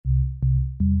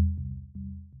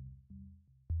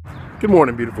Good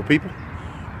morning, beautiful people.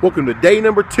 Welcome to day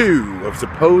number 2 of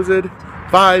supposed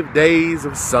 5 days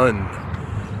of sun.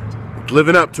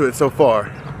 Living up to it so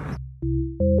far.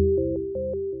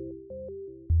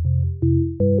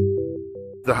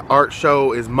 The art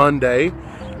show is Monday,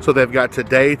 so they've got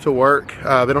today to work.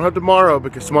 They don't have tomorrow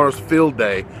because tomorrow's field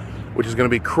day, which is going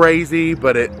to be crazy,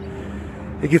 but it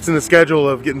gets in the schedule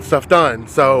of getting stuff done.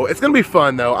 So it's going to be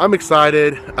fun, though. I'm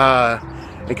excited.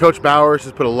 And Coach Bowers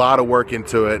has put a lot of work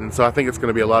into it, and so I think it's going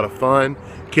to be a lot of fun.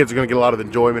 Kids are going to get a lot of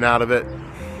enjoyment out of it.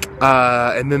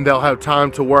 And then they'll have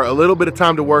time to work, a little bit of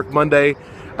time to work Monday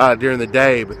during the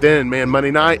day. But then, man,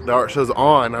 Monday night, the art show's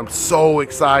on. I'm so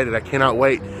excited. I cannot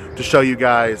wait to show you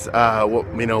guys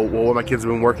what my kids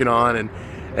have been working on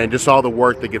and just all the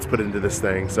work that gets put into this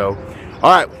thing. So,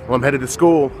 all right, well, I'm headed to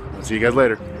school. I'll see you guys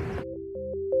later.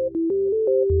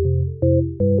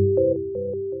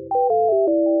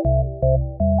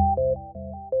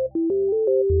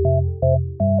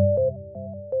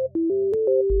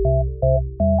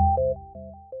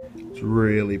 It's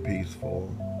really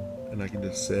peaceful, and I can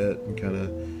just sit and kind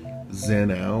of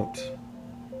zen out.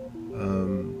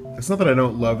 It's not that I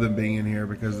don't love them being in here,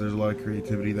 because there's a lot of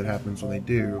creativity that happens when they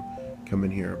do come in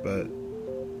here, but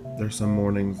there's some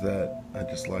mornings that I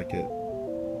just like it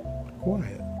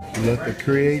quiet. Let the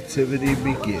creativity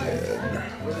begin.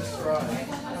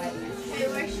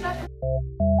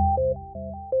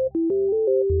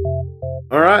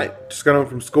 All right, just got home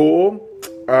from school.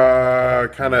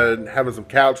 Kind of having some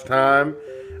couch time,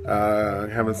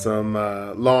 having some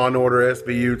Law and Order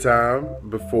SVU time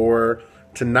before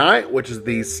tonight, which is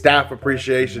the staff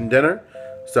appreciation dinner.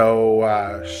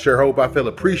 So sure hope I feel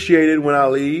appreciated when I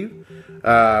leave.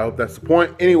 I hope that's the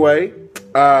point. Anyway,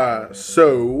 I want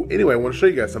to show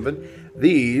you guys something.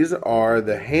 These are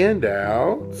the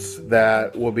handouts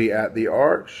that will be at the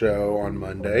art show on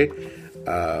Monday.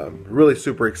 Really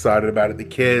super excited about it. The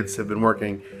kids have been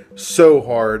working so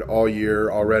hard all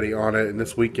year already on it, and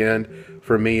this weekend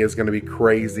for me is going to be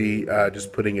crazy,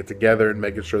 just putting it together and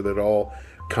making sure that it all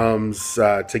comes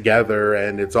together,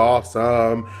 and it's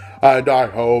awesome, and I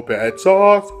hope it's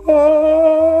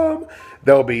awesome.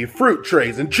 There'll be fruit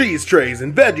trays and cheese trays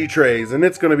and veggie trays, and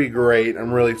it's going to be great.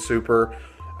 I'm really super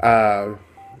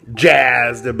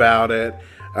jazzed about it.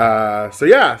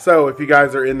 So if you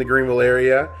guys are in the Greenville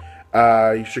area,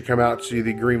 you should come out to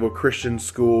the Greenville Christian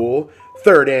School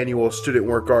 3rd Annual Student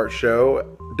Work Art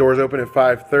Show. Doors open at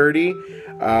 5:30.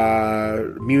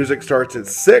 Music starts at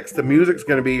 6. The music's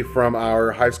going to be from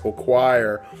our high school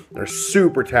choir. They're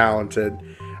super talented.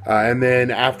 And then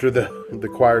after the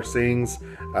choir sings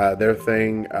their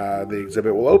thing, the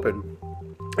exhibit will open.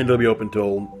 And it'll be open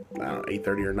till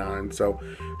 8:30 or 9. So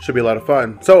should be a lot of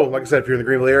fun. So like I said, if you're in the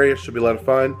Greenville area, it should be a lot of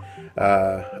fun.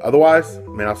 Otherwise,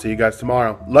 man, I'll see you guys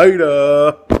tomorrow.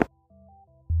 Later.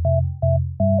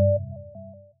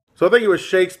 So I think it was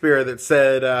Shakespeare that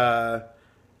said,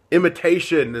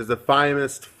 imitation is the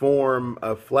finest form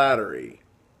of flattery.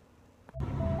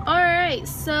 Alright,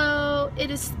 so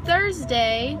it is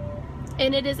Thursday,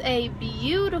 and it is a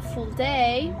beautiful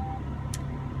day.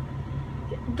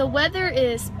 The weather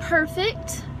is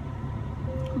perfect.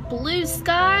 Blue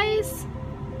skies,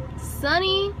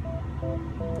 sunny.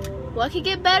 What could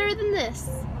get better than this?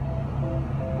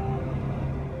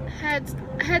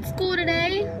 Had school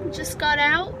today, just got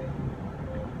out.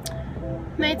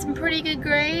 Made some pretty good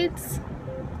grades.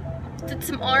 Did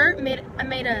some art. I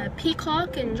made a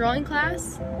peacock in drawing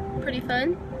class. Pretty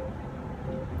fun.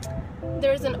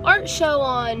 There's an art show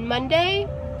on Monday.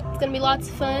 It's gonna be lots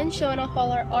of fun, showing off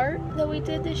all our art that we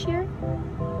did this year.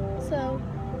 So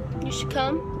you should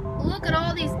come. Look at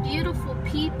all these beautiful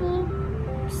people.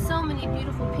 So many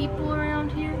beautiful people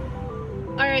around here.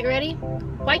 Alright, ready?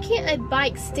 Why can't a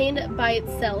bike stand up by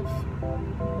itself?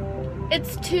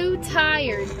 It's too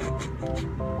tired.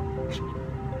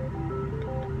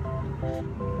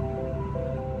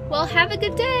 Well, have a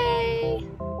good day.